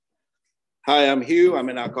Hi, I'm Hugh. I'm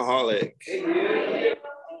an alcoholic.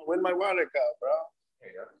 Where'd my water go, bro? There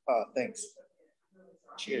you go. Oh, thanks.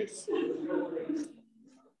 Cheers.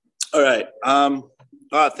 All right.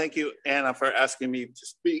 Thank you, Anna, for asking me to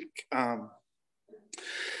speak.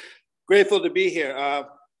 Grateful to be here.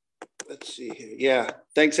 Let's see here. Yeah.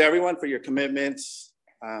 Thanks, everyone, for your commitments.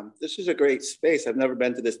 This is a great space. I've never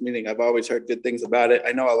been to this meeting. I've always heard good things about it.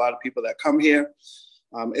 I know a lot of people that come here.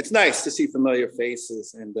 It's nice to see familiar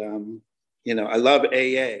faces. And, I love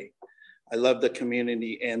AA. I love the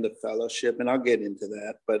community and the fellowship, and I'll get into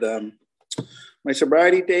that. But my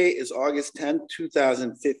sobriety date is August 10th,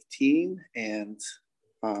 2015, and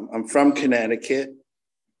I'm from Connecticut.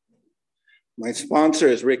 My sponsor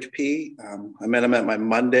is Rick P. I met him at my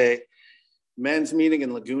Monday men's meeting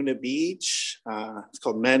in Laguna Beach. It's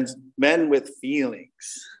called Men with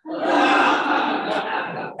Feelings.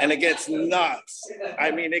 And it gets nuts.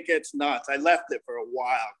 It gets nuts. I left it for a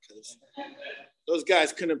while because those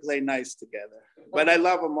guys couldn't play nice together. But I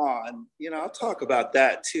love them all. And, I'll talk about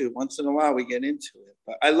that too. Once in a while we get into it.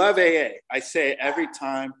 But I love AA. I say it every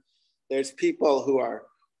time. There's people who are,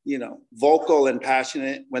 vocal and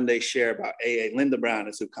passionate when they share about AA. Linda Brown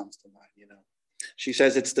is who comes to mind, She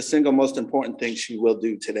says it's the single most important thing she will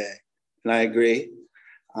do today. And I agree.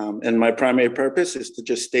 And my primary purpose is to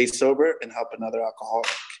just stay sober and help another alcoholic.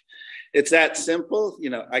 It's that simple.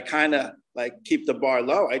 I kind of keep the bar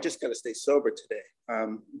low. I just got to stay sober today.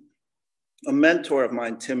 A mentor of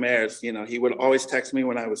mine, Tim Ayers, he would always text me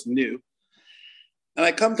when I was new. And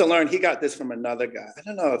I come to learn he got this from another guy. I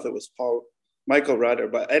don't know if it was Michael Rudder,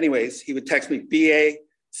 but anyways, he would text me BAC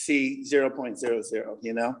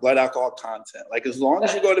 0.00, blood alcohol content. As long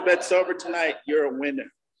as you go to bed sober tonight, you're a winner.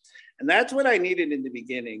 And that's what I needed in the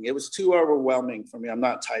beginning. It was too overwhelming for me. I'm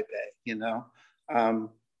not type A,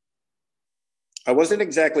 I wasn't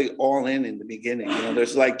exactly all in the beginning.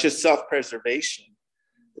 There's just self-preservation.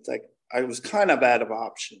 It's I was kind of out of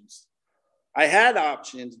options. I had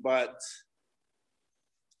options, but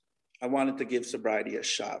I wanted to give sobriety a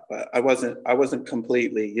shot, but I wasn't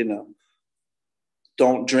completely,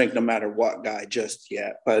 don't drink no matter what guy just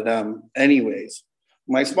yet. But anyways,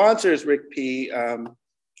 my sponsor is Rick P. I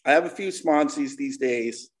have a few sponsees these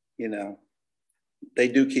days, they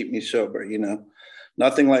do keep me sober,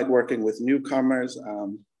 nothing like working with newcomers.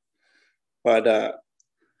 But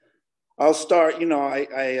I'll start,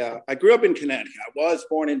 I grew up in Connecticut. I was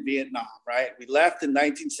born in Vietnam, right? We left in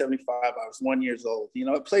 1975. I was 1 year old.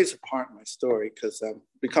 It plays a part in my story because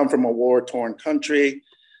we come from a war-torn country,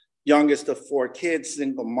 youngest of 4 kids,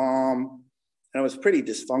 single mom, and I was pretty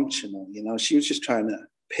dysfunctional. She was just trying to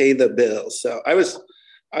pay the bills. So I was,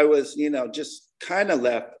 just kind of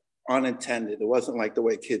left unintended. It wasn't like the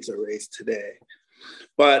way kids are raised today.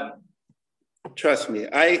 But trust me,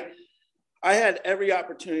 I had every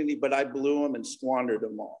opportunity, but I blew them and squandered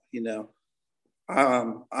them all,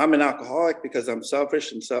 I'm an alcoholic because I'm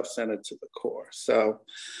selfish and self-centered to the core. So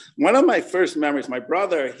one of my first memories, my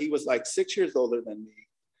brother, he was 6 years older than me.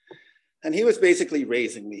 And he was basically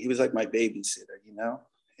raising me. He was like my babysitter,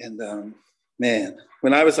 And man,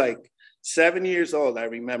 when I was 7 years old, I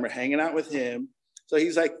remember hanging out with him. So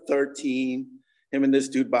he's 13, him and this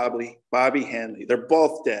dude, Bobby Hanley. They're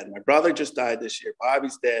both dead. My brother just died this year.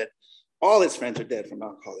 Bobby's dead. All his friends are dead from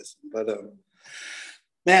alcoholism. But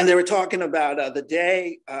man, they were talking about the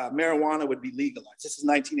day marijuana would be legalized. This is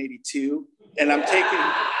 1982. And I'm taking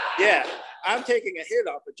a hit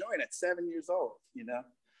off a joint at 7 years old,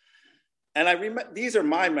 And I remember, these are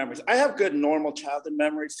my memories. I have good normal childhood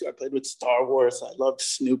memories too. I played with Star Wars. I loved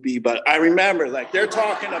Snoopy, but I remember they're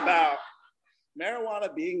talking about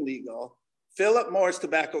marijuana being legal, Philip Morris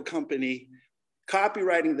Tobacco Company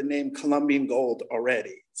copywriting the name Colombian Gold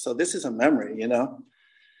already. So this is a memory,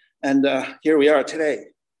 And here we are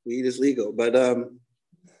today. Weed is legal, but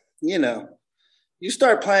you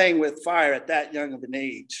start playing with fire at that young of an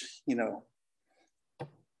age,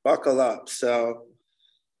 buckle up. So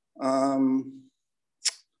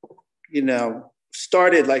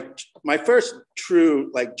started my first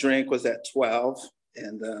true drink was at 12,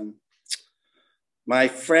 and my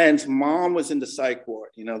friend's mom was in the psych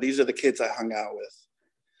ward. These are the kids I hung out with.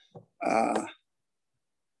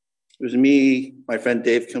 It was me, my friend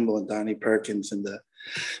Dave Kimball, and Donnie Perkins, and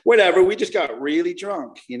whatever. We just got really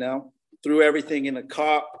drunk, threw everything in a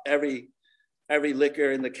cup, every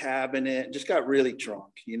liquor in the cabinet, just got really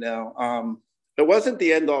drunk, It wasn't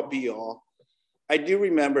the end all be all. I do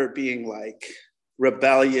remember being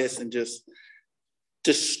rebellious and just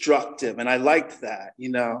destructive. And I liked that,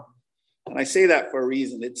 And I say that for a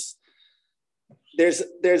reason. There's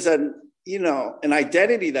an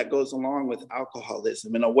identity that goes along with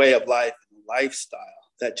alcoholism and a way of life and a lifestyle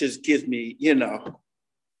that just gives me, you know,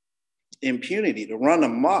 impunity to run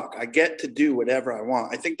amok. I get to do whatever I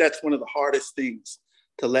want. I think that's one of the hardest things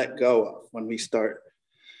to let go of when we start,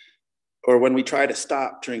 or when we try to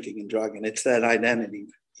stop drinking and drugging. It's that identity,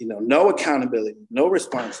 you know, no accountability, no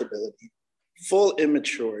responsibility, full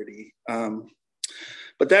immaturity.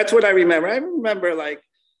 But that's what I remember. I remember, like,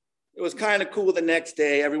 it was kind of cool the next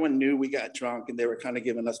day. Everyone knew we got drunk and they were kind of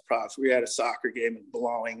giving us props. We were at a soccer game and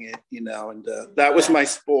blowing it, you know, and that was my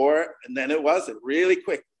sport. And then it wasn't really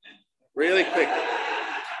quick,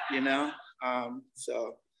 you know?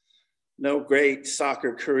 So no great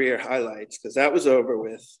soccer career highlights, because that was over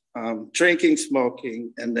with. Drinking,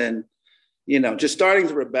 smoking, and then, you know, just starting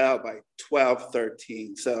to rebel by 12,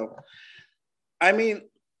 13. So, I mean,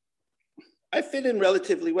 I fit in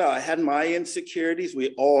relatively well. I had my insecurities.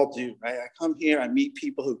 We all do, right? I come here, I meet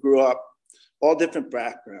people who grew up all different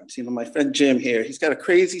backgrounds. You know, my friend Jim here, he's got a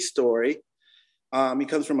crazy story. He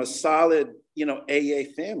comes from a solid, you know,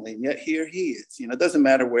 AA family, and yet here he is. You know, it doesn't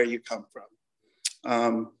matter where you come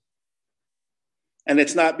from. And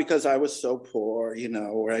it's not because I was so poor, you know,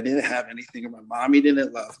 or I didn't have anything, or my mommy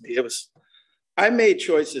didn't love me. It was, I made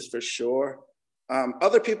choices for sure.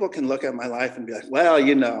 Other people can look at my life and be like, well,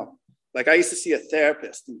 you know, like I used to see a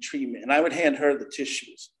therapist in treatment and I would hand her the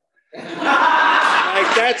tissues. Like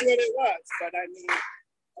that's what it was. But I mean,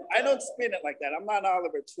 I don't spin it like that. I'm not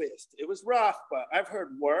Oliver Twist. It was rough, but I've heard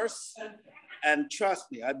worse. And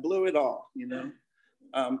trust me, I blew it all, you know?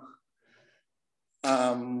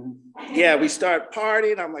 Yeah, we start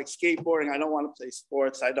partying. I'm like skateboarding. I don't want to play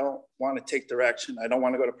sports. I don't want to take direction. I don't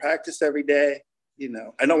want to go to practice every day. You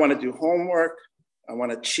know, I don't want to do homework. I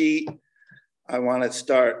want to cheat. I want to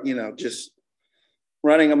start, you know, just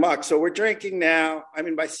running amok. So we're drinking now. I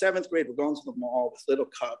mean, by 7th grade, we're going to the mall with little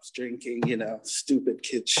cups, drinking, you know, stupid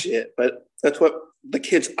kid shit. But that's what the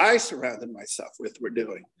kids I surrounded myself with were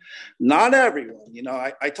doing. Not everyone, you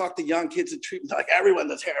know, I talk to young kids in treatment, like everyone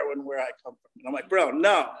does heroin where I come from. And I'm like, bro,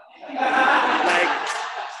 no. Like,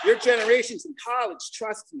 your generation's in college,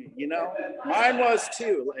 trust me, you know? Mine was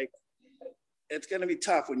too. Like, it's gonna be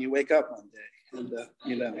tough when you wake up one day. And,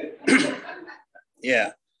 you know,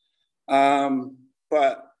 yeah.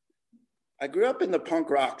 But I grew up in the punk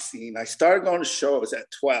rock scene. I started going to shows at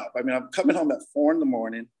 12. I mean, I'm coming home at 4 in the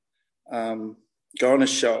morning, going to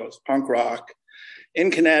shows, punk rock, in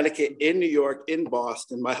Connecticut, in New York, in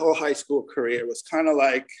Boston. My whole high school career was kind of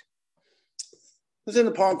like, I was in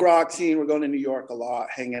the punk rock scene. We're going to New York a lot,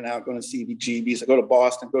 hanging out, going to CBGBs. I go to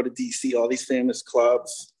Boston, go to DC, all these famous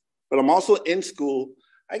clubs. But I'm also in school.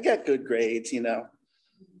 I get good grades, you know.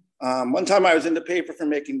 One time I was in the paper for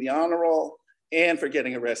making the honor roll and for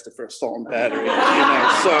getting arrested for assault and battery, you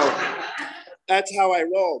know. So that's how I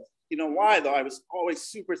rolled. You know why, though? I was always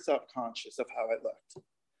super self-conscious of how I looked.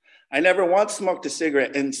 I never once smoked a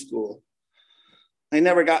cigarette in school. I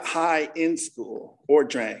never got high in school or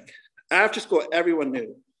drank. After school, everyone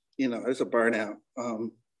knew, you know, it was a burnout.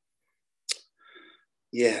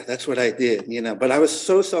 Yeah, that's what I did, you know, but I was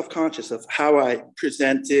so self-conscious of how I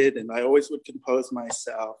presented, and I always would compose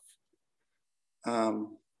myself.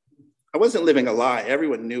 I wasn't living a lie.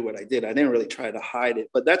 Everyone knew what I did. I didn't really try to hide it,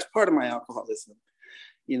 but that's part of my alcoholism.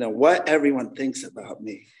 You know, what everyone thinks about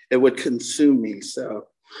me, it would consume me. So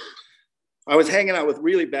I was hanging out with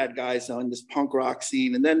really bad guys on this punk rock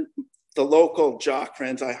scene. And then the local jock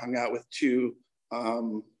friends I hung out with too,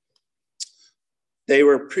 they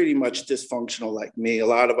were pretty much dysfunctional like me. A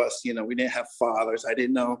lot of us, you know, we didn't have fathers. I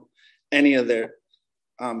didn't know any of their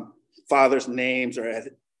fathers' names or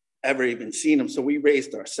had ever even seen them. So we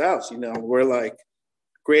raised ourselves, you know, we're like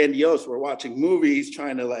grandiose. We're watching movies,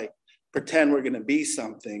 trying to like pretend we're going to be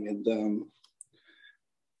something.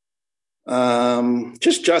 And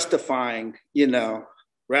just justifying, you know,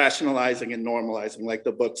 rationalizing and normalizing, like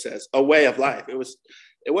the book says, a way of life.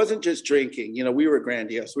 It wasn't just drinking, you know, we were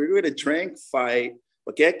grandiose. We were going to drink, fight,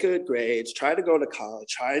 but get good grades, try to go to college,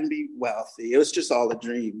 try and be wealthy. It was just all a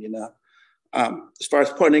dream, you know. As far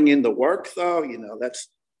as putting in the work though, you know, that's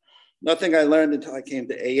nothing I learned until I came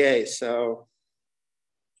to AA. So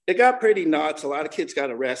it got pretty nuts. A lot of kids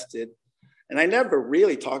got arrested. And I never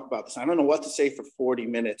really talked about this. I don't know what to say for 40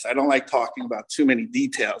 minutes. I don't like talking about too many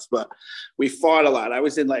details, but we fought a lot. I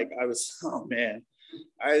was in like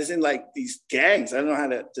these gangs. I don't know how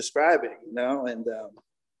to describe it, you know? And,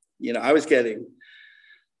 you know, I was getting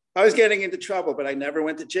into trouble, but I never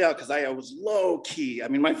went to jail because I was low key. I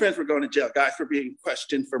mean, my friends were going to jail. Guys were being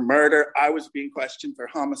questioned for murder. I was being questioned for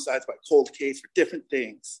homicides by cold case, for different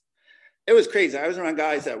things. It was crazy. I was around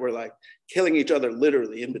guys that were like killing each other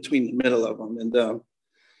literally in between the middle of them. And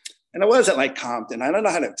it wasn't like Compton. I don't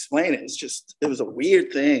know how to explain it. It was a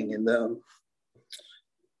weird thing. And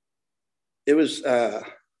it was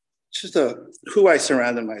just who I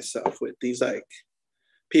surrounded myself with. These like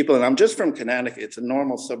people, and I'm just from Connecticut. It's a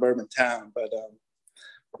normal suburban town, but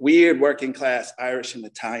weird working class Irish and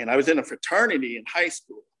Italian. I was in a fraternity in high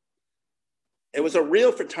school. It was a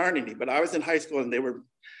real fraternity, but I was in high school and they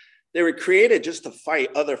were created just to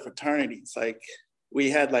fight other fraternities. Like we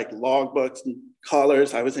had like logbooks and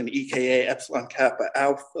colors. I was in EKA, Epsilon Kappa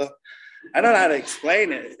Alpha. I don't know how to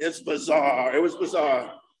explain it. It's bizarre. It was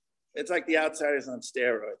bizarre. It's like the Outsiders on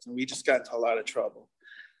steroids, and we just got into a lot of trouble.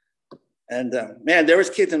 And man, there was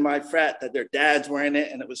kids in my frat that their dads were in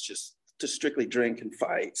it, and it was just to strictly drink and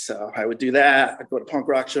fight. So I would do that. I'd go to punk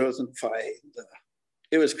rock shows and fight.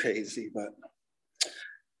 It was crazy, but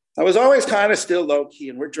I was always kind of still low key,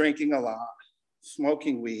 and we're drinking a lot,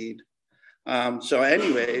 smoking weed. So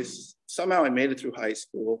anyways, somehow I made it through high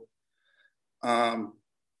school. And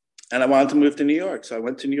I wanted to move to New York. So I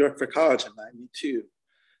went to New York for college in 92.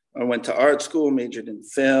 I went to art school, majored in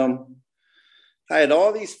film. I had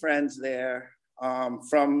all these friends there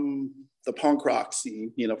from the punk rock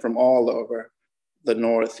scene, you know, from all over the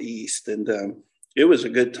Northeast. And it was a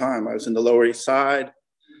good time. I was in the Lower East Side,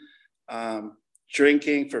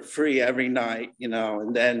 drinking for free every night, you know,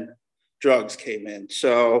 and then drugs came in.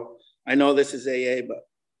 So I know this is AA, but,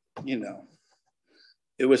 you know,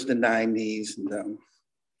 it was the 90s and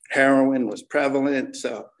heroin was prevalent.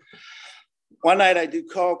 So one night I do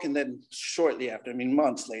coke, and then shortly after, I mean,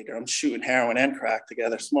 months later, I'm shooting heroin and crack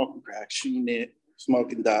together, smoking crack, shooting it,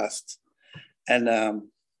 smoking dust, and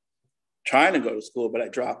trying to go to school, but I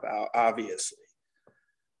drop out, obviously.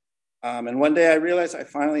 And one day I realized I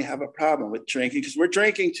finally have a problem with drinking, because we're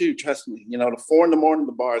drinking too, trust me. You know, to 4 a.m,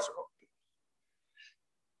 the bars are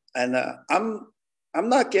open. And I'm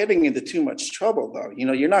not getting into too much trouble, though. You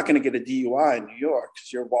know, you're not going to get a DUI in New York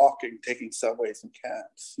because you're walking, taking subways and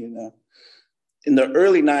cabs, you know. In the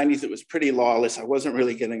early 90s, it was pretty lawless. I wasn't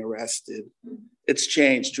really getting arrested. It's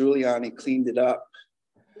changed. Giuliani cleaned it up.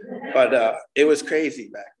 But it was crazy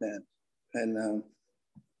back then. And,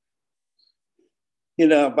 you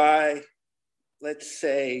know, by, let's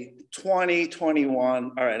say,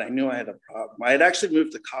 2021, all right, I knew I had a problem. I had actually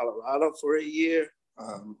moved to Colorado for a year,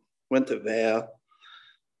 went to Vail,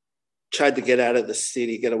 tried to get out of the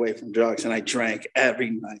city, get away from drugs, and I drank every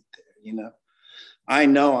night there, you know. I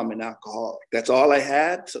know I'm an alcoholic. That's all I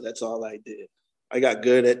had, so that's all I did. I got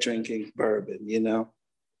good at drinking bourbon, you know.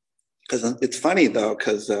 Because it's funny, though,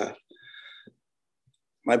 because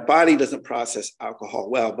my body doesn't process alcohol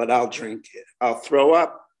well, but I'll drink it. I'll throw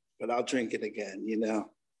up, but I'll drink it again, you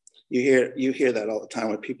know. You hear that all the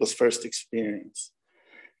time with people's first experience.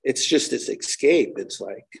 It's just this escape. It's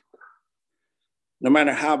like, no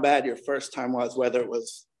matter how bad your first time was, whether it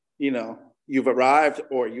was, you know, you've arrived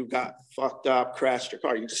or you got fucked up, crashed your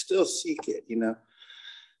car, you still seek it, you know?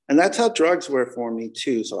 And that's how drugs were for me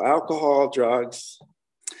too. So alcohol, drugs,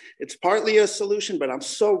 it's partly a solution, but I'm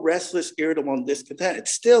so restless, irritable, and discontent.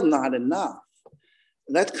 It's still not enough.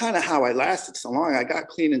 And that's kind of how I lasted so long. I got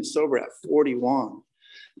clean and sober at 41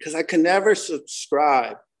 because I could never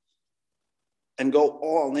subscribe and go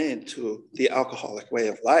all into the alcoholic way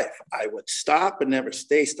of life. I would stop but never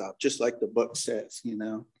stay stopped, just like the book says, you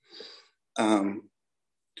know?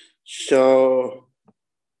 So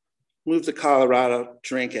moved to Colorado,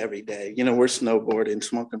 drink every day. You know, we're snowboarding,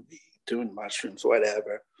 smoking weed, doing mushrooms,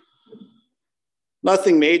 whatever.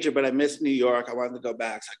 Nothing major, but I miss New York. I wanted to go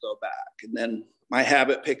back, so I go back. And then my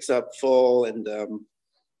habit picks up full. And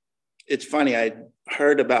it's funny, I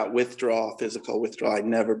heard about withdrawal, physical withdrawal. I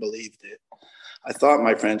never believed it. I thought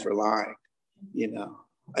my friends were lying, you know.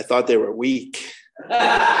 I thought they were weak.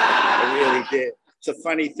 I really did. It's a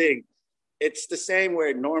funny thing. It's the same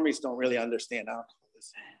where normies don't really understand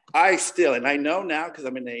alcoholism. I still, and I know now because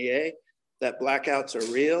I'm in AA, that blackouts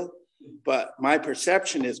are real. But my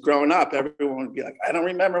perception is growing up, everyone would be like, I don't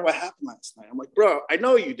remember what happened last night. I'm like, bro, I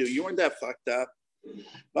know you do. You weren't that fucked up.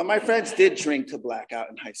 But my friends did drink to blackout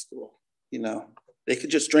in high school. You know, they could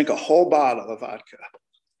just drink a whole bottle of vodka,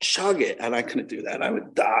 chug it. And I couldn't do that. I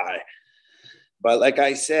would die. But like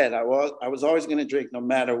I said, I was always going to drink no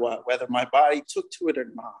matter what, whether my body took to it or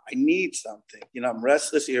not. I need something. You know, I'm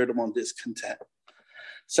restless, irritable, and discontent.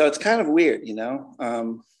 So it's kind of weird, you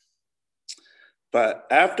know. But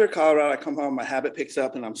after Colorado, I come home, my habit picks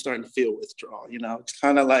up, and I'm starting to feel withdrawal. You know, it's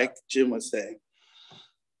kind of like Jim was saying,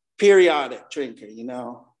 periodic drinker, you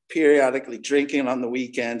know, periodically drinking on the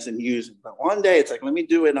weekends and using. But one day it's like, let me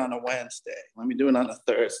do it on a Wednesday. Let me do it on a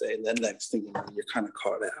Thursday. And then next thing you know, you're kind of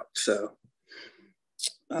caught out. So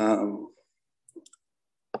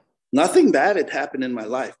nothing bad had happened in my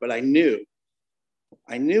life, but I knew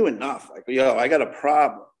enough. Like, yo, I got a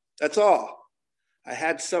problem. That's all. I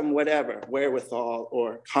had some whatever, wherewithal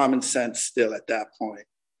or common sense still at that point.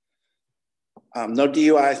 No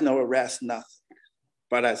DUIs, no arrests, nothing.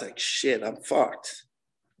 But I was like, shit, I'm fucked.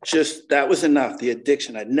 Just, that was enough, the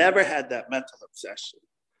addiction. I never had that mental obsession,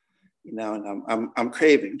 you know, and I'm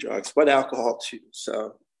craving drugs, but alcohol too.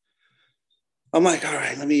 So I'm like, all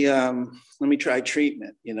right, let me try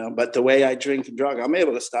treatment, you know, but the way I drink and drug, I'm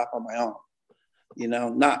able to stop on my own, you know,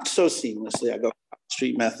 not so seamlessly. I go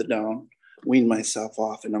street methadone, wean myself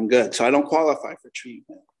off, and I'm good. So I don't qualify for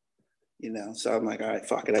treatment, you know. So I'm like, all right,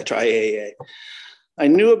 fuck it, I try AA. I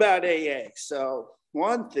knew about AA. So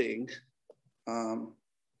one thing,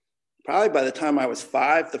 probably by the time I was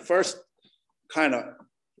 5, the first kind of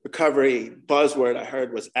recovery buzzword I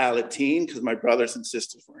heard was Alateen, because my brothers and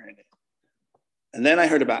sisters were in it. And then I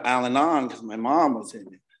heard about Al-Anon because my mom was in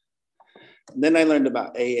it. And then I learned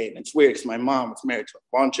about AA, and it's weird because my mom was married to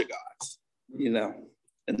a bunch of guys, you know,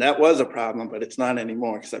 and that was a problem, but it's not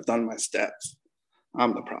anymore because I've done my steps.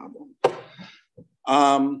 I'm the problem.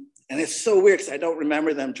 And it's so weird because I don't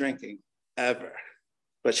remember them drinking ever,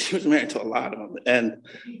 but she was married to a lot of them, and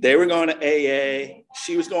they were going to AA.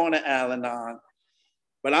 She was going to Al-Anon,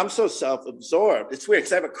 but I'm so self-absorbed. It's weird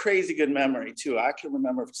because I have a crazy good memory too. I can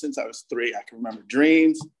remember since I was 3, I can remember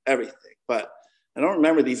dreams, everything, but I don't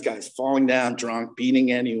remember these guys falling down drunk,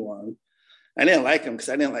 beating anyone. I didn't like them because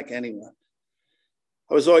I didn't like anyone.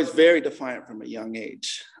 I was always very defiant from a young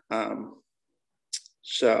age.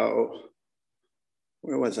 So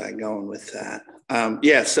where was I going with that?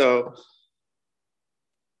 So,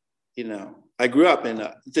 you know, I grew up in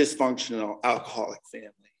a dysfunctional alcoholic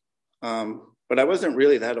family, but I wasn't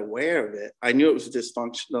really that aware of it. I knew it was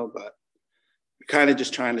dysfunctional, but you're kind of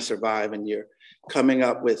just trying to survive, and you're coming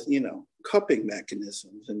up with, you know, coping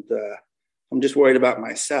mechanisms. And I'm just worried about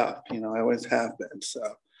myself, you know, I always have been. So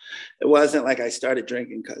it wasn't like I started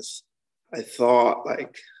drinking because I thought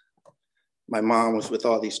like my mom was with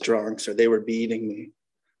all these drunks or they were beating me.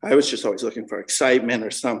 I was just always looking for excitement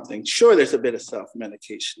or something. Sure, there's a bit of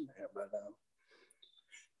self-medication there, but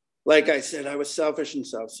like I said, I was selfish and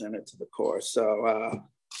self-centered to the core. So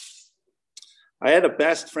I had a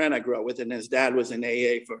best friend I grew up with, and his dad was in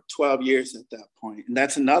AA for 12 years at that point. And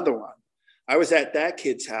that's another one. I was at that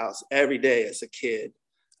kid's house every day as a kid.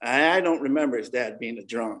 I don't remember his dad being a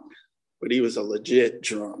drunk, but he was a legit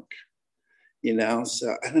drunk, you know?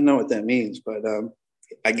 So I don't know what that means, but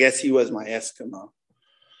I guess he was my Eskimo.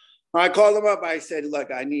 I called him up. I said,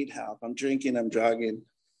 look, I need help. I'm drinking, I'm drugging.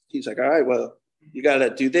 He's like, all right, well, you got to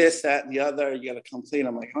do this, that, and the other. You got to come clean.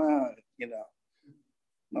 I'm like, you know,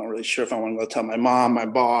 not really sure if I want to go tell my mom, my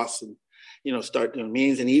boss, and, you know, start doing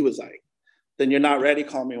meetings. And he was like, then you're not ready.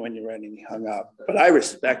 Call me when you're ready. And he hung up. But I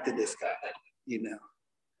respected this guy, you know.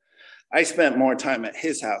 I spent more time at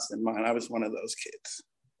his house than mine. I was one of those kids.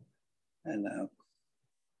 And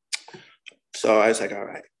so I was like, all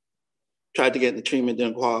right. Tried to get the treatment,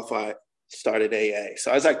 didn't qualify, started AA.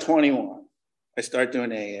 So I was like 21. I started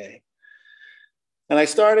doing AA. And I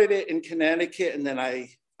started it in Connecticut, and then I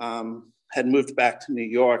had moved back to New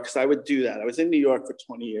York because I would do that. I was in New York for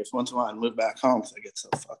 20 years. Once in a while, I'd move back home because I get so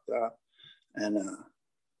fucked up. And,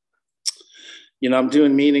 you know, I'm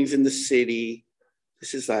doing meetings in the city.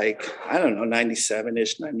 This is like, I don't know,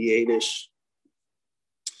 97-ish, 98-ish.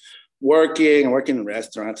 Working in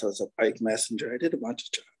restaurants. I was a bike messenger. I did a bunch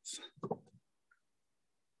of jobs.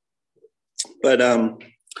 But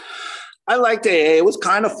I liked AA. It was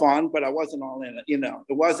kind of fun, but I wasn't all in it. You know,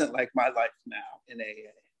 it wasn't like my life now in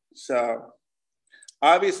AA. So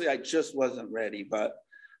obviously I just wasn't ready, but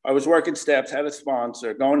I was working steps, had a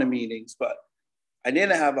sponsor, going to meetings, but I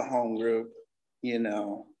didn't have a home group, you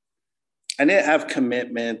know. I didn't have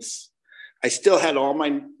commitments. I still had all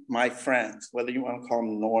my friends, whether you want to call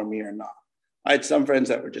them normie or not. I had some friends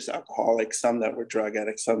that were just alcoholics, some that were drug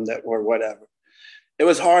addicts, some that were whatever. It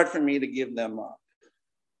was hard for me to give them up.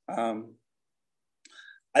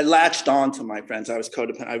 I latched on to my friends. I was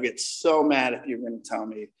codependent. I would get so mad if you were going to tell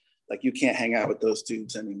me, like, you can't hang out with those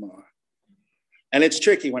dudes anymore. And it's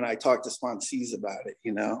tricky when I talk to sponsees about it,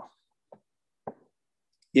 you know.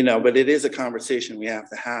 You know, but it is a conversation we have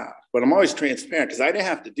to have. But I'm always transparent because I didn't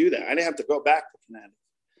have to do that. I didn't have to go back to Connecticut.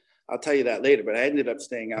 I'll tell you that later, but I ended up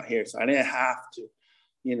staying out here. So I didn't have to,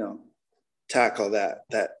 you know, tackle that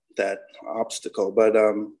obstacle. But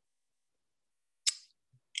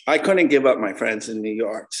I couldn't give up my friends in New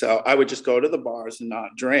York. So I would just go to the bars and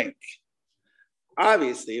not drink.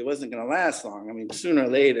 Obviously, it wasn't going to last long. I mean, sooner or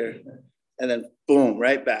later, and then boom,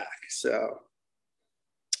 right back. So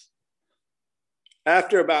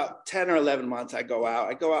after about 10 or 11 months, I go out.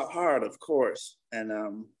 I go out hard, of course,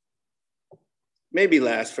 and maybe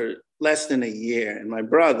last for less than a year. And my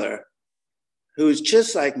brother, who's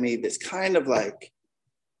just like me, this kind of like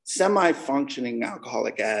semi-functioning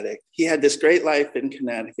alcoholic addict. He had this great life in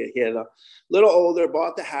Connecticut. He had a little older,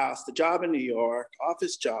 bought the house, the job in New York,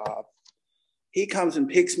 office job. He comes and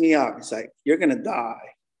picks me up. He's like, you're gonna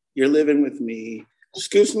die. You're living with me.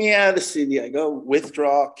 Scoops me out of the city. I go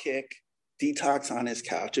withdraw, kick, detox on his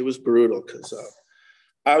couch. It was brutal because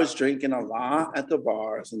I was drinking a lot at the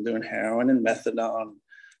bars and doing heroin and methadone.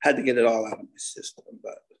 Had to get it all out of my system.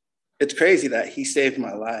 But it's crazy that he saved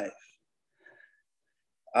my life.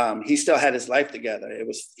 He still had his life together.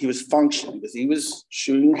 He was functioning because he was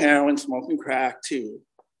shooting heroin, smoking crack too.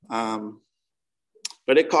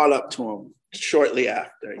 But it caught up to him shortly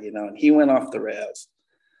after, and he went off the rails.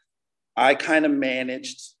 I kind of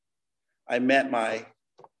managed. I met my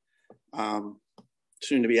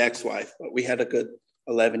soon-to-be ex-wife, but we had a good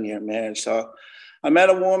 11-year marriage. So I met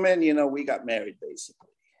a woman, we got married basically.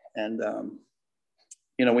 And,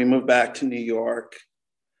 we moved back to New York.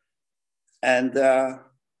 And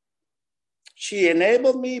she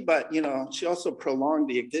enabled me, but, she also prolonged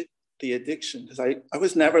the addiction because I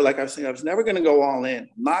was never, like I was saying, I was never going to go all in.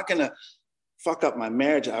 I'm not going to fuck up my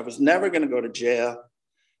marriage. I was never going to go to jail.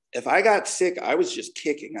 If I got sick, I was just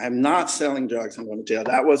kicking. I'm not selling drugs and going to jail.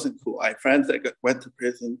 That wasn't cool. I had friends that went to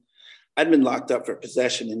prison. I'd been locked up for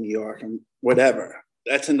possession in New York and whatever.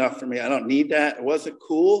 That's enough for me. I don't need that. It wasn't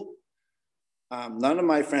cool. None of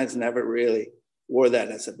my friends never really wore that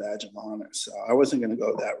as a badge of honor. So I wasn't going to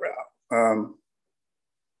go that route.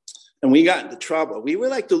 And we got into trouble. We were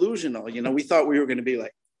like delusional. We thought we were going to be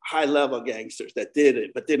like high level gangsters that did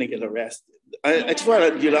it, but didn't get arrested. I just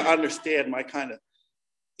wanted you to understand my kind of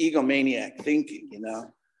egomaniac thinking,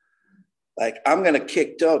 like I'm going to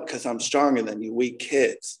kick dope because I'm stronger than you weak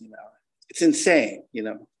kids. It's insane.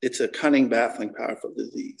 It's a cunning, baffling, powerful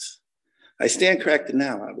disease. I stand corrected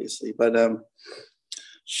now, obviously, but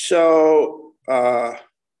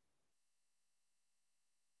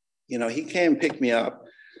he came and picked me up.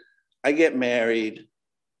 I get married.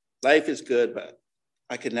 Life is good, but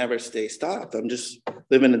I could never stay stopped. I'm just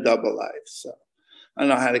living a double life. So I don't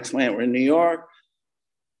know how to explain it. We're in New York.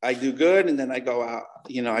 I do good, and then I go out.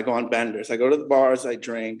 I go on benders. I go to the bars. I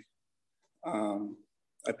drink.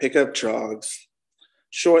 I pick up drugs.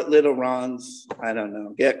 Short little runs. I don't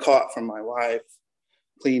know. Get caught from my wife.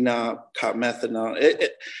 Clean up. Caught methadone.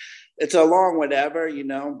 It's a long whatever,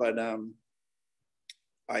 but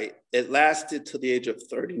it lasted till the age of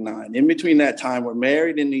 39. In between that time, we're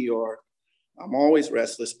married in New York. I'm always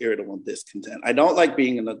restless, irritable, and discontent. I don't like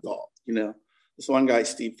being an adult, This one guy,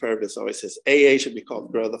 Steve Purvis, always says, AA should be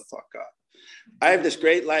called grow the fuck up. I have this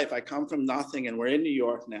great life. I come from nothing, and we're in New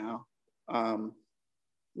York now.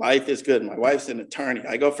 Life is good. My wife's an attorney.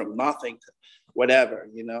 I go from nothing to whatever,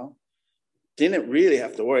 Didn't really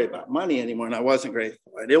have to worry about money anymore, and I wasn't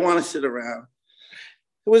grateful. I didn't want to sit around.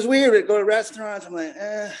 It was weird to go to restaurants. I'm like,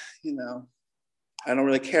 I don't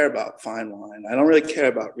really care about fine wine. I don't really care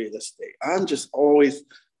about real estate. I'm just always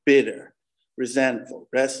bitter, resentful,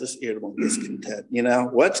 restless, irritable, discontent.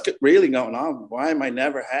 What's really going on? Why am I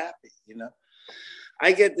never happy?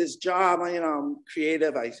 I get this job. I'm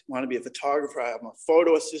creative. I want to be a photographer. I'm a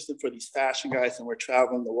photo assistant for these fashion guys, and we're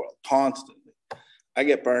traveling the world constantly. I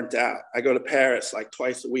get burnt out. I go to Paris like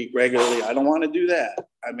twice a week regularly. I don't want to do that.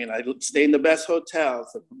 I stay in the best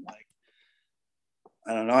hotels. And I'm like,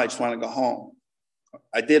 I don't know. I just want to go home.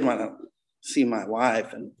 I did want to see my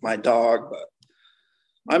wife and my dog, but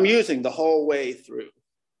I'm using the whole way through,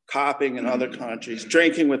 copying in other countries,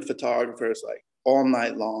 drinking with photographers like all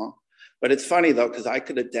night long. But it's funny though, because I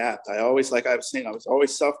could adapt. I was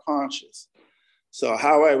always self-conscious. So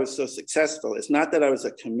how I was so successful, it's not that I was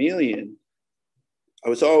a chameleon. I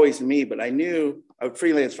was always me, but I knew I would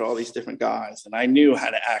freelance for all these different guys, and I knew how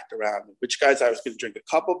to act around them, which guys I was going to drink a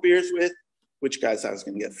couple beers with, which guys I was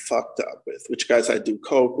going to get fucked up with, which guys I do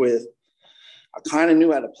coke with. I kind of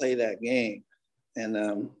knew how to play that game.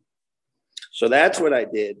 And so that's what I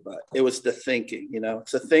did, but it was the thinking,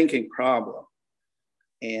 it's a thinking problem.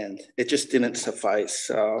 And it just didn't suffice.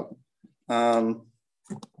 So,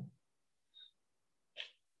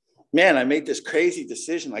 man, I made this crazy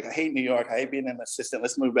decision. Like, I hate New York. I hate being an assistant.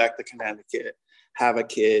 Let's move back to Connecticut, have a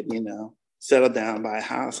kid, settle down, buy a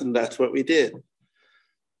house. And that's what we did.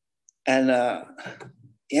 And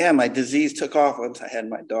my disease took off once I had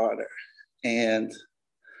my daughter. And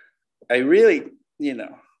I really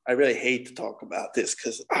hate to talk about this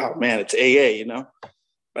because, oh man, it's AA,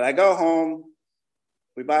 But I go home,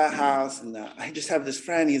 we buy a house, and I just have this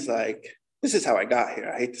friend. He's like, this is how I got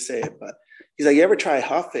here. I hate to say it, but he's like, you ever try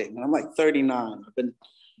huffing? And I'm like 39. I've been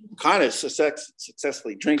kind of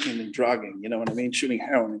successfully drinking and drugging, you know what I mean? Shooting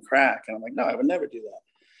heroin and crack. And I'm like, no, I would never do that.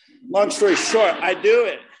 long story short, I do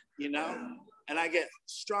it, and I get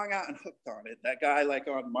strung out and hooked on it. That guy like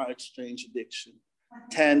on Mark Strange Addiction,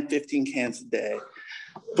 10, 15 cans a day,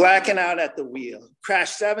 blacking out at the wheel,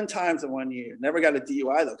 crashed 7 times in 1 year. Never got a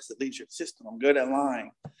DUI though, because it leaves your system. I'm good at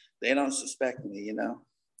lying. They don't suspect me,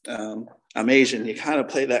 I'm Asian. You kind of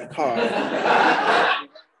play that card.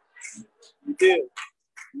 You do.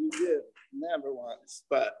 Never once.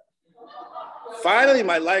 But finally,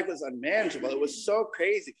 my life was unmanageable. It was so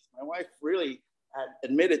crazy because my wife really had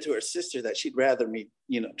admitted to her sister that she'd rather me,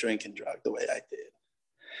 drink and drug the way I did.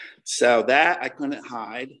 So that I couldn't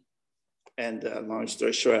hide. And long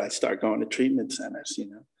story short, I started going to treatment centers,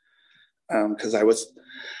 because I was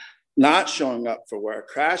not showing up for work,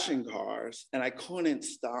 crashing cars, and I couldn't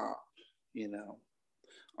stop,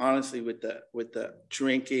 honestly, with the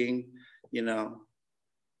drinking,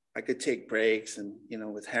 I could take breaks and,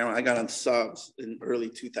 with heroin, I got on subs in early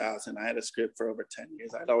 2000. I had a script for over 10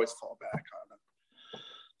 years. I'd always fall back on them.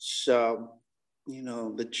 So,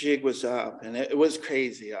 the jig was up and it was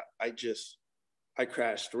crazy. I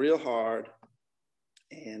crashed real hard,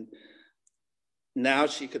 and now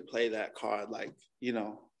she could play that card like,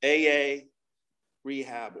 AA,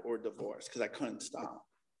 rehab, or divorce, because I couldn't stop.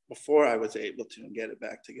 Before I was able to get it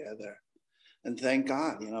back together. And thank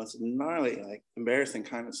God, it's a gnarly, like embarrassing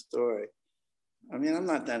kind of story. I mean, I'm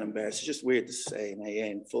not that embarrassed. It's just weird to say in AA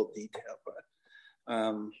in full detail, but,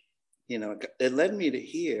 it led me to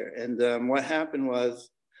here. And what happened was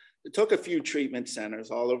it took a few treatment centers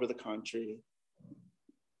all over the country,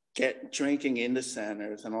 get drinking in the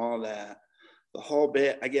centers and all that. The whole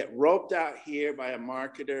bit, I get roped out here by a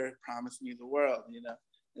marketer, promised me the world,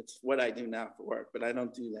 It's what I do now for work, but I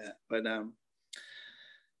don't do that. But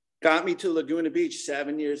got me to Laguna Beach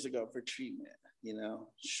 7 years ago for treatment,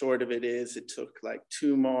 Short of it is, it took like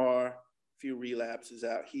 2 more, few relapses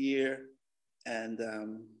out here. And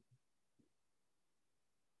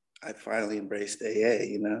I finally embraced AA,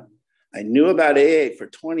 I knew about AA for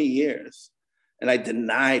 20 years and I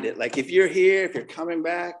denied it. Like, if you're here, if you're coming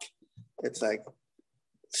back, it's like,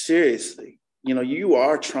 seriously, you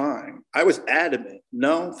are trying. I was adamant.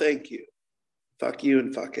 No, thank you. Fuck you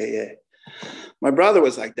and fuck AA. My brother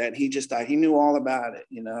was like that. And he just died. He knew all about it,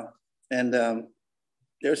 And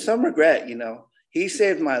there's some regret, He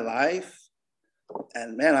saved my life.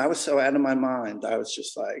 And man, I was so out of my mind. I was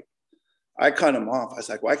just like, I cut him off. I was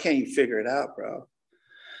like, why can't you figure it out, bro?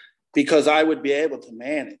 Because I would be able to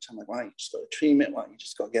manage. I'm like, why don't you just go to treatment? Why don't you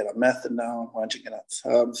just go get a methadone? Why don't you get on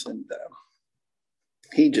subs? And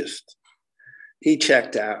he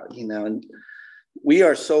checked out, and we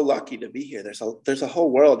are so lucky to be here. There's a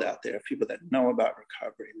whole world out there of people that know about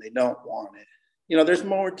recovery and they don't want it. There's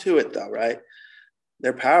more to it though, right?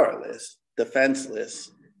 They're powerless,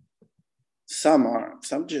 defenseless. Some aren't.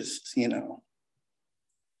 Some just,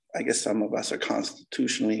 I guess some of us are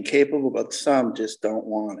constitutionally incapable, but some just don't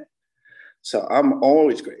want it. So I'm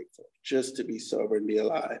always grateful just to be sober and be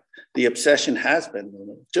alive. The obsession has been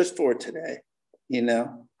removed just for today,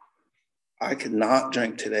 I could not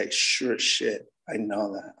drink today, sure as shit. I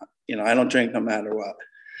know that. I don't drink no matter what.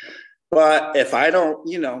 But if I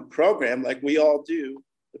don't, program like we all do,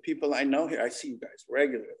 the people I know here, I see you guys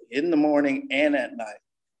regularly in the morning and at night.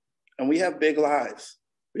 And we have big lives.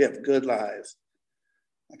 We have good lives.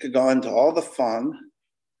 I could go into all the fun,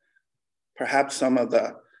 perhaps some of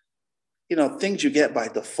the, things you get by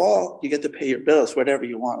default. You get to pay your bills, whatever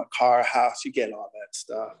you want, a car, a house, you get all that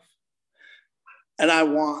stuff. And I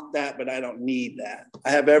want that, but I don't need that.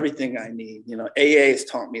 I have everything I need. AA has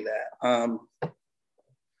taught me that.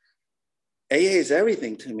 AA is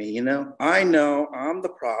everything to me, I know I'm the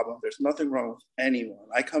problem. There's nothing wrong with anyone.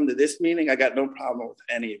 I come to this meeting, I got no problem with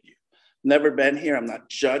any of you. Never been here. I'm not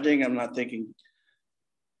judging. I'm not thinking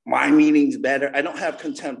my meeting's better. I don't have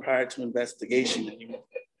contempt prior to investigation anymore.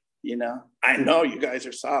 I know you guys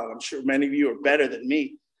are solid. I'm sure many of you are better than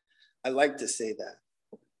me. I like to say that.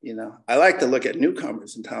 I like to look at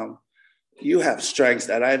newcomers and tell them, you have strengths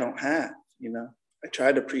that I don't have. I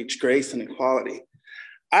try to preach grace and equality.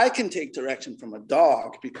 I can take direction from a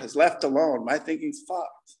dog because left alone, my thinking's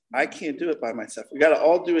fucked. I can't do it by myself. We got to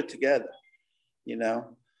all do it together, to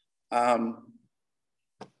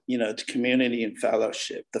community and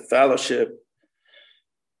fellowship. The fellowship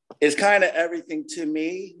is kind of everything to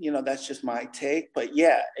me. That's just my take. But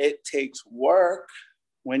yeah, it takes work.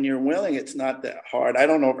 When you're willing, it's not that hard. I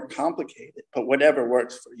don't overcomplicate it, but whatever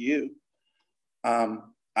works for you.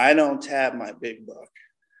 I don't tab my big book.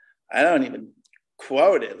 I don't even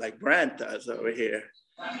quote it like Brent does over here.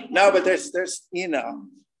 No, but there's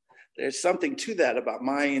something to that about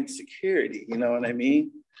my insecurity. You know what I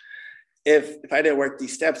mean? If I didn't work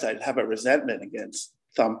these steps, I'd have a resentment against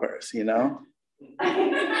thumpers,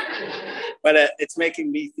 But it's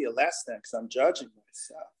making me feel less than because I'm judging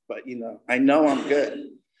myself. But, I know I'm good.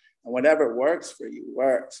 And whatever works for you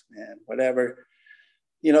works, man. Whatever,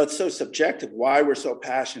 it's so subjective why we're so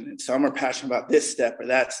passionate. Some are passionate about this step or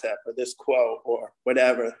that step or this quote or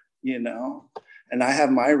whatever, And I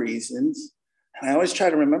have my reasons. And I always try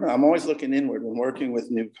to remember, I'm always looking inward when working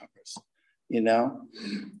with newcomers,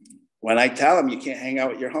 When I tell them you can't hang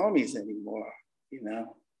out with your homies anymore,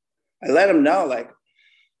 I let them know, like,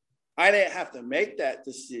 I didn't have to make that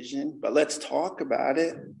decision, but let's talk about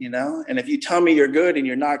it, And if you tell me you're good and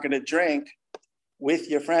you're not going to drink with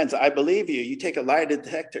your friends, I believe you. You take a lie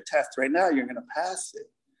detector test right now, you're going to pass it.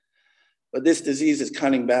 But this disease is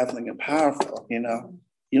cunning, baffling, and powerful, You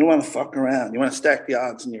don't want to fuck around. You want to stack the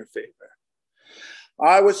odds in your favor.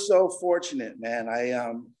 I was so fortunate, man.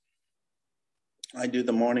 I do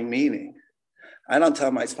the morning meeting. I don't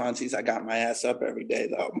tell my sponsees I got my ass up every day,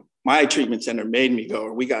 though. My treatment center made me go,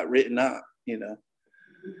 or we got written up,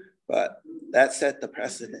 But that set the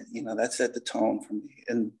precedent, that set the tone for me.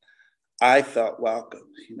 And I felt welcome,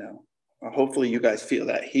 Hopefully you guys feel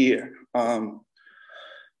that here.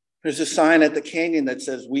 There's a sign at the canyon that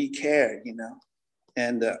says, "We care,"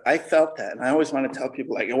 And I felt that. And I always want to tell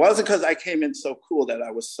people, like, it wasn't because I came in so cool that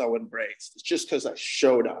I was so embraced. It's just because I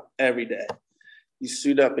showed up every day. You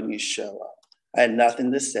suit up and you show up. I had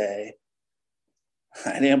nothing to say.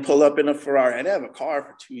 I didn't pull up in a Ferrari. I didn't have a car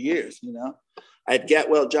for 2 years, I had get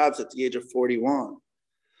well jobs at the age of 41.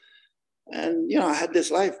 And, I had this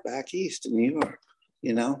life back east in New York,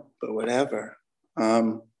 but whatever.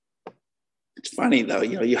 It's funny, though,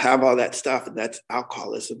 you have all that stuff, and that's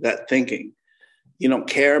alcoholism, that thinking. You don't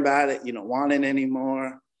care about it. You don't want it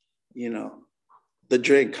anymore. The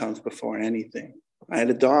drink comes before anything. I had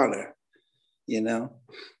a daughter,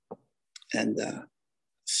 and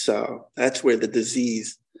so that's where the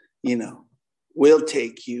disease, will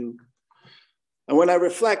take you. And when I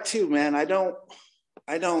reflect too, man, I don't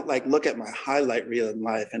like look at my highlight reel in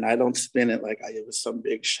life and I don't spin it like it was some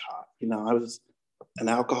big shot. I was an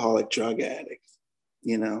alcoholic, drug addict,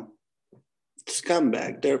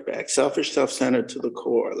 scumbag, dirtbag, selfish, self-centered to the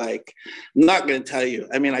core. Like, I'm not going to tell you.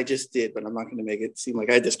 I mean, I just did, but I'm not going to make it seem like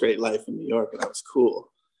I had this great life in New York and I was cool,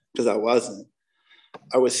 because I wasn't.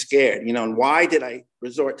 I was scared, and why did I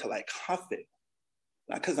resort to like huffing?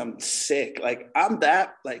 Not because I'm sick. Like, I'm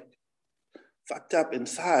that like fucked up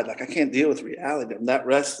inside. Like, I can't deal with reality. I'm that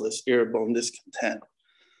restless, irritable, and discontent.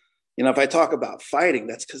 If I talk about fighting,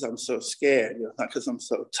 that's because I'm so scared, not because I'm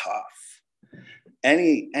so tough.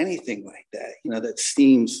 Anything like that, that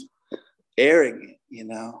seems arrogant,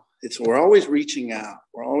 we're always reaching out.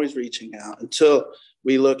 We're always reaching out until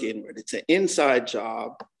we look inward. It's an inside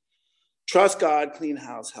job. Trust God, clean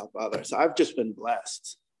house, help others. I've just been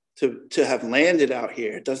blessed to have landed out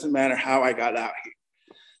here. It doesn't matter how I got out here.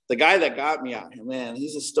 The guy that got me out here, man,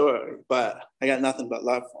 he's a story, but I got nothing but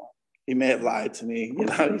love for him. He may have lied to me. He told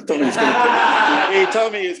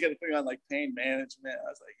me he was going to put me on like pain management. I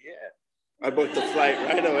was like, yeah. I booked the flight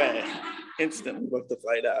right away. Instantly booked the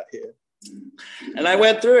flight out here. And I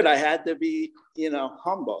went through it. I had to be,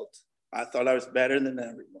 humbled. I thought I was better than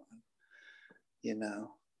everyone.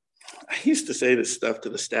 I used to say this stuff to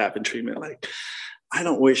the staff in treatment, like, I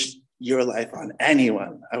don't wish your life on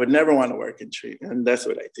anyone. I would never want to work in treatment. And that's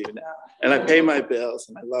what I do now. And I pay my bills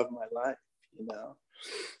and I love my life,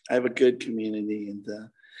 I have a good community. And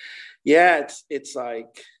it's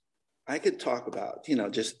like, I could talk about,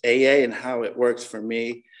 just AA and how it works for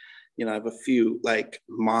me. I have a few like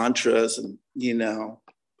mantras and,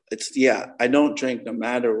 I don't drink no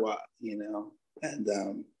matter what, and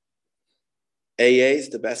AA is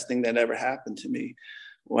the best thing that ever happened to me.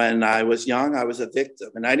 When I was young, I was a victim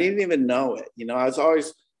and I didn't even know it.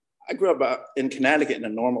 I grew up in Connecticut in a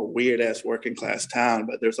normal, weird ass working class town,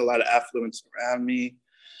 but there's a lot of affluence around me.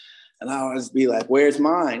 And I always be like, where's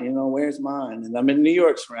mine? Where's mine? And I'm in New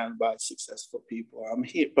York surrounded by successful people. I'm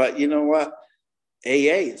here, but you know what?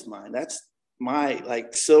 AA is mine. That's my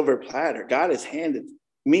like silver platter. God has handed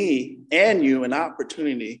me and you an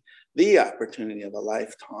opportunity, the opportunity of a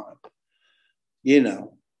lifetime.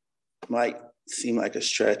 Might seem like a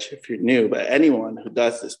stretch if you're new, but anyone who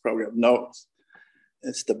does this program knows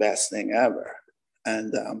it's the best thing ever.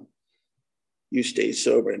 And you stay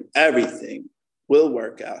sober and everything will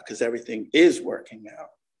work out because everything is working out.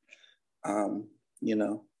 I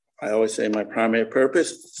always say my primary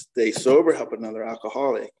purpose, stay sober, help another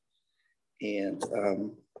alcoholic. And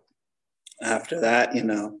after that,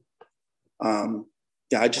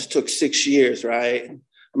 I just took 6 years, right? I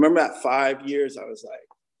remember at 5 years, I was like,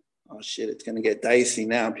 oh shit, it's gonna get dicey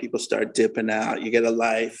now. People start dipping out, you get a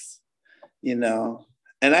life,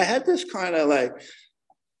 And I had this kind of like,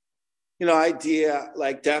 idea,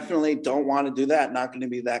 like definitely don't want to do that. Not going to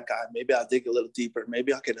be that guy. Maybe I'll dig a little deeper.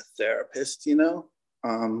 Maybe I'll get a therapist, peel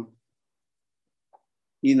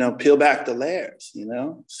back the layers,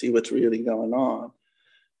 see what's really going on.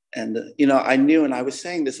 And, I knew, and I was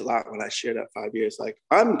saying this a lot when I shared that 5 years, like,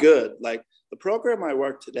 I'm good. Like the program I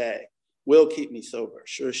work today will keep me sober,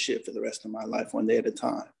 sure as shit, for the rest of my life, one day at a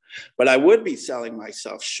time. But I would be selling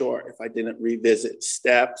myself short if I didn't revisit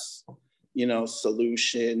steps,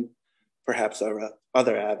 solution, perhaps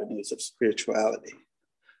other avenues of spirituality.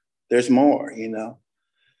 There's more,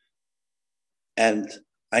 and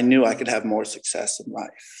I knew I could have more success in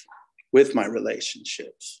life with my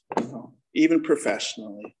relationships, even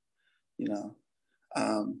professionally,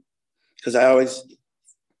 because I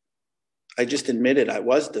just admitted I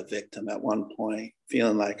was the victim at one point,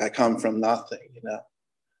 feeling like I come from nothing,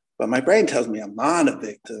 but my brain tells me I'm not a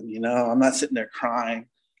victim, I'm not sitting there crying.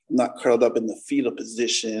 I'm not curled up in the fetal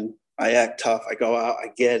position. I act tough. I go out.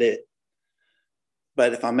 I get it.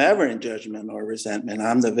 But if I'm ever in judgment or resentment,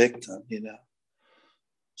 I'm the victim,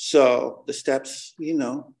 So the steps,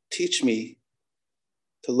 teach me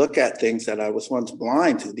to look at things that I was once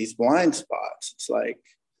blind to, these blind spots. It's like,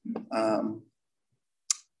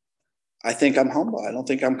 I think I'm humble. I don't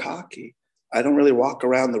think I'm cocky. I don't really walk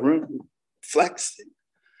around the room flexing.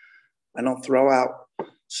 I don't throw out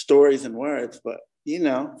stories and words, but,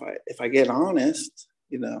 if I get honest,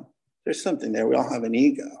 there's something there. We all have an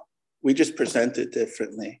ego. We just present it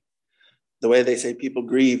differently. The way they say people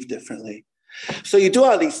grieve differently. So you do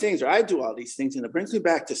all these things, or I do all these things, and it brings me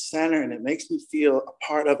back to center, and it makes me feel a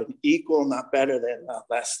part of an equal, not better than, not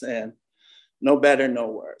less than, no better, no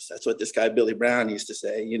worse. That's what this guy, Billy Brown, used to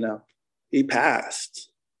say, he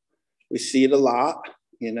passed. We see it a lot,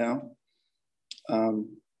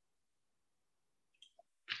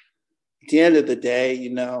 At the end of the day,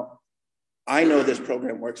 I know this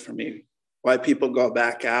program works for me. Why people go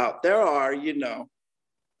back out. There are,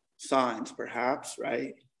 signs perhaps,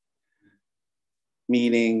 right?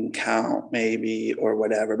 Meaning, count maybe, or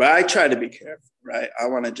whatever. But I try to be careful, right? I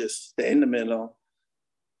want to just stay in the middle.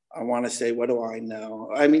 I want to say, what do I know?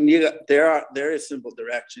 I mean, there is simple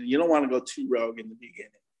direction. You don't want to go too rogue in the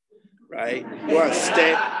beginning, right? You want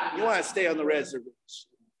to stay on the reservation.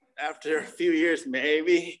 After a few years,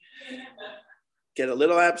 maybe get a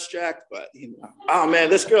little abstract, but oh man,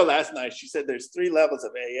 this girl last night, she said there's 3 levels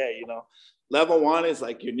of AA, Level 1 is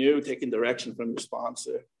like you're new, taking direction from your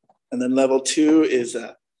sponsor. And then level 2 is,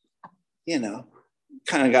 you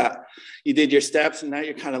did your steps and now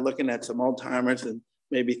you're kind of looking at some old timers and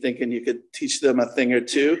maybe thinking you could teach them a thing or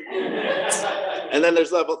two. And then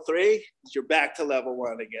there's level 3, you're back to level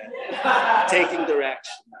 1 again, taking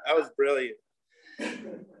direction. That was brilliant.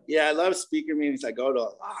 Yeah, I love speaker meetings. I go to a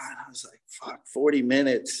lot. I was like, fuck, 40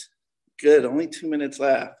 minutes. Good, only 2 minutes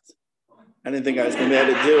left. I didn't think I was gonna be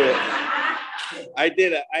able to do it. I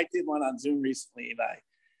did one on Zoom recently, and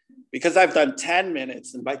because I've done 10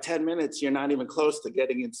 minutes, and by 10 minutes, you're not even close to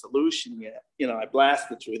getting in solution yet. I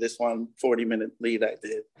blasted through this one 40-minute lead I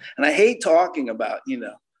did. And I hate talking about,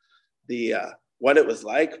 the what it was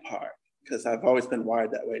like part, because I've always been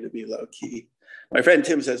wired that way, to be low key. My friend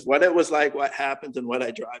Tim says, what it was like, what happens, and what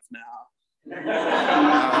I drive now.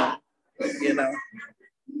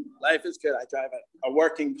 Life is good. I drive a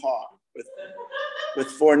working car with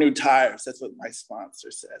 4 new tires. That's what my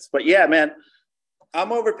sponsor says. But yeah, man,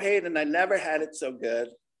 I'm overpaid and I never had it so good,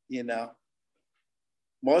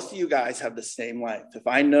 Most of you guys have the same life. If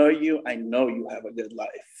I know you, I know you have a good life.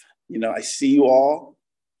 I see you all.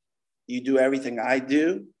 You do everything I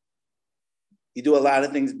do. You do a lot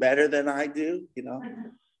of things better than I do,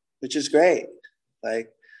 which is great. Like,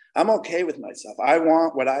 I'm okay with myself. I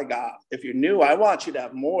want what I got. If you're new, I want you to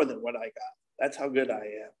have more than what I got. That's how good I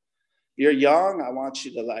am. If you're young, I want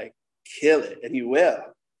you to kill it, and you will.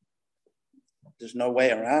 There's no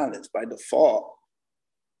way around it. It's by default.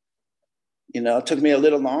 It took me a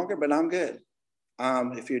little longer, but I'm good.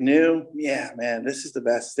 If you're new, yeah, man, this is the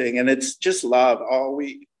best thing. And it's just love. All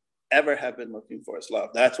we ever have been looking for is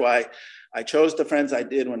love. That's why I chose the friends I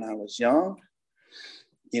did when I was young,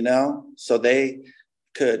 so they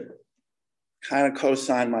could kind of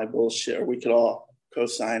co-sign my bullshit, or we could all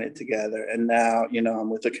co-sign it together. And now, I'm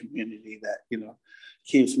with a community that,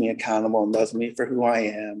 keeps me accountable and loves me for who I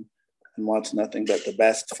am and wants nothing but the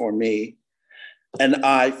best for me and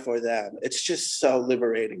I for them. It's just so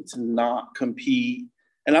liberating to not compete.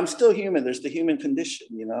 And I'm still human. There's the human condition,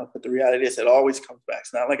 but the reality is it always comes back.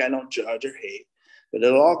 It's not like I don't judge or hate, but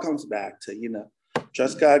it all comes back to,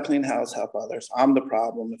 trust God, clean house, help others. I'm the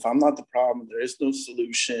problem. If I'm not the problem, there is no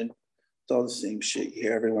solution. It's all the same shit you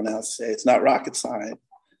hear everyone else say. It's not rocket science.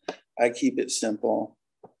 I keep it simple,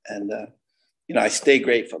 and I stay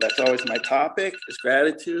grateful. That's always my topic, is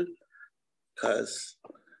gratitude, because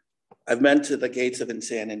I've been to the gates of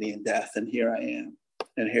insanity and death, and here I am,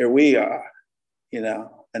 and here we are,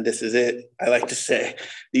 and this is it. I like to say,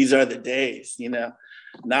 these are the days,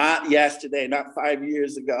 not yesterday, not 5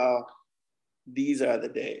 years ago. These are the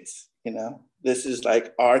days, this is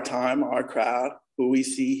like our time, our crowd, who we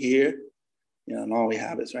see here, and all we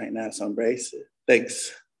have is right now. So embrace it.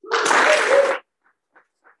 Thanks.